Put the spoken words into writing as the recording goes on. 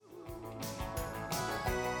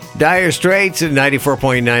Dire Straits at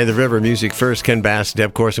 94.9 The River. Music first. Ken Bass,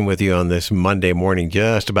 Deb Corson with you on this Monday morning,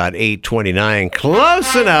 just about 8:29.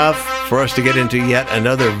 Close enough for us to get into yet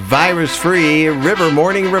another virus-free River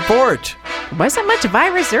Morning Report. Wasn't much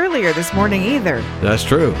virus earlier this morning either. That's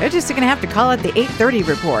true. They're just going to have to call it the 8:30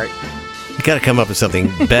 report. You got to come up with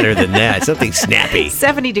something better than that, something snappy.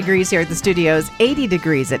 70 degrees here at the studios, 80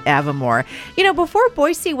 degrees at Avamore. You know, before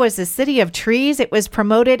Boise was a city of trees, it was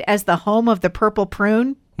promoted as the home of the purple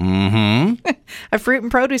prune. Mm-hmm. A fruit and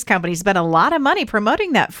produce company spent a lot of money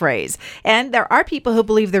promoting that phrase. And there are people who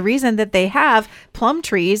believe the reason that they have plum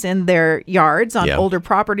trees in their yards on older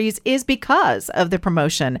properties is because of the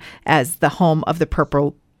promotion as the home of the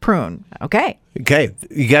purple prune. Okay,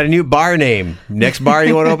 you got a new bar name. Next bar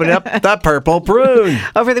you want to open up? The Purple Prune.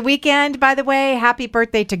 Over the weekend, by the way, happy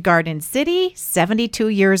birthday to Garden City, 72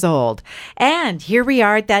 years old. And here we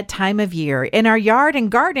are at that time of year in our yard and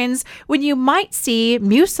gardens when you might see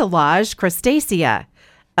mucilage crustacea,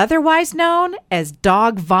 otherwise known as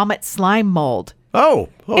dog vomit slime mold. Oh,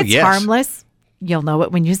 it's yes. harmless. You'll know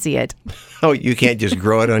it when you see it. Oh, you can't just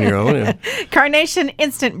grow it on your own? Carnation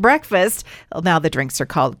Instant Breakfast. Well, now the drinks are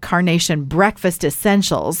called Carnation Breakfast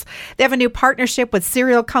Essentials. They have a new partnership with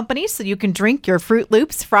cereal companies so you can drink your Fruit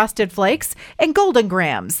Loops, Frosted Flakes, and Golden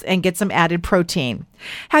Grams and get some added protein.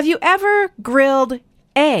 Have you ever grilled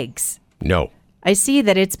eggs? No. I see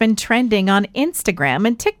that it's been trending on Instagram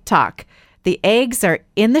and TikTok. The eggs are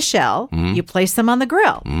in the shell. You place them on the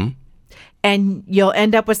grill. And you'll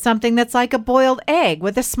end up with something that's like a boiled egg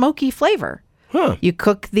with a smoky flavor. Huh. You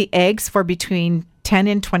cook the eggs for between 10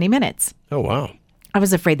 and 20 minutes. Oh, wow. I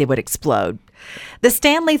was afraid they would explode. The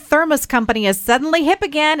Stanley Thermos Company is suddenly hip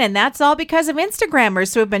again, and that's all because of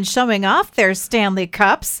Instagrammers who have been showing off their Stanley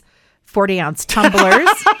cups, 40-ounce tumblers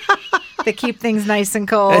that keep things nice and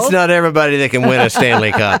cold. It's not everybody that can win a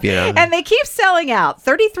Stanley Cup, you know. And they keep selling out.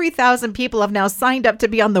 33,000 people have now signed up to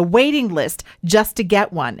be on the waiting list just to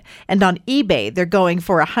get one. And on eBay, they're going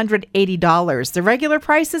for $180. The regular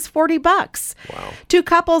price is $40. Wow. Two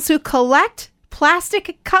couples who collect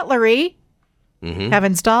plastic cutlery have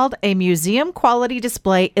installed a museum-quality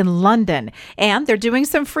display in London, and they're doing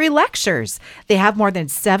some free lectures. They have more than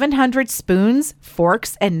 700 spoons,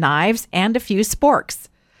 forks, and knives, and a few sporks.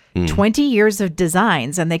 20 years of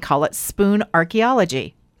designs, and they call it spoon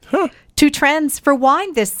archaeology. Huh. Two trends for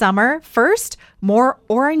wine this summer. First, more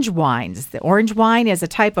orange wines. The orange wine is a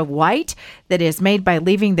type of white that is made by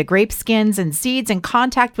leaving the grape skins and seeds in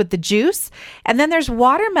contact with the juice. And then there's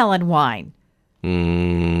watermelon wine,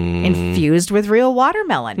 infused with real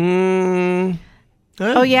watermelon.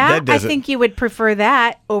 Oh, yeah? I think you would prefer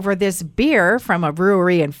that over this beer from a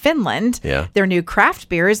brewery in Finland. Yeah. Their new craft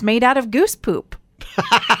beer is made out of goose poop.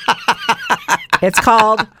 It's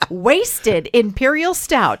called Wasted Imperial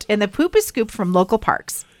Stout, and the poop is scooped from local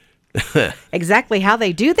parks. Exactly how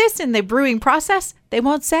they do this in the brewing process, they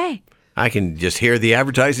won't say. I can just hear the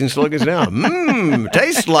advertising slogans now.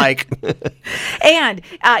 Tastes like. And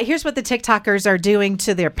here's what the TikTokers are doing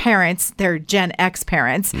to their parents, their Gen X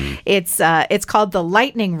parents. It's called the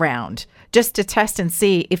lightning round, just to test and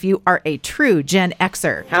see if you are a true Gen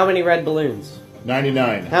Xer. How many red balloons?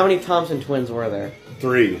 99. How many Thompson twins were there?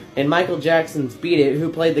 3. In Michael Jackson's Beat It,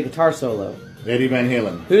 who played the guitar solo? Eddie Van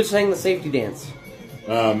Halen. Who sang the safety dance?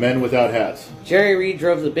 Men Without Hats. Jerry Reed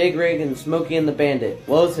drove the Big Rig and Smokey and the Bandit.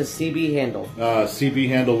 What was his CB handle? CB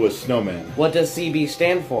handle was Snowman. What does CB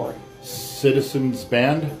stand for? Citizens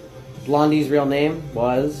Band. Blondie's real name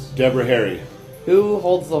was? Deborah Harry. Who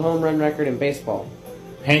holds the home run record in baseball?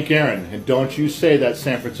 Hank Aaron. And don't you say that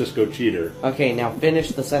San Francisco cheater. Okay, now finish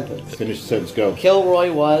the sentence. Finish the sentence, go.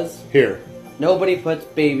 Kilroy was? Here. Nobody puts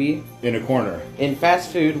baby In a corner. in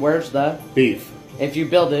fast food. Where's the? Beef. If you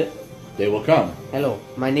build it. They will come. Hello,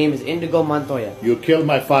 my name is Indigo Montoya. You killed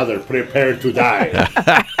my father. Prepare to die.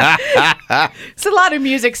 It's a lot of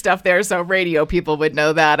music stuff there, so radio people would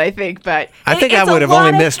know that, I think. But I think I would have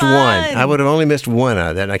only missed one. I would have only missed one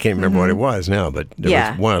out of that. I can't remember what it was now, but there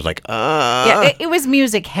was one. I was like, Yeah, it was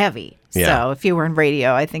music heavy. Yeah. So if you were in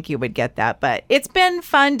radio, I think you would get that. But it's been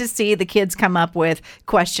fun to see the kids come up with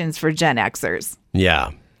questions for Gen Xers.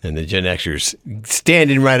 Yeah. And the Gen Xers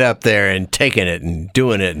standing right up there and taking it and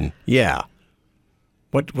doing it. And yeah.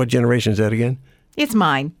 What generation is that again? It's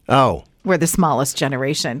mine. Oh. We're the smallest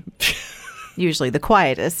generation. Usually the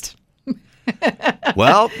quietest.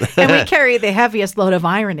 Well. And we carry the heaviest load of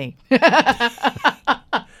irony.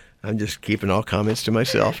 I'm just keeping all comments to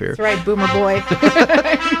myself here. That's right, boomer boy.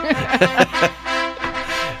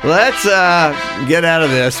 Let's get out of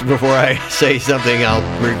this before I say something I'll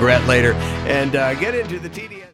regret later and get into the TD.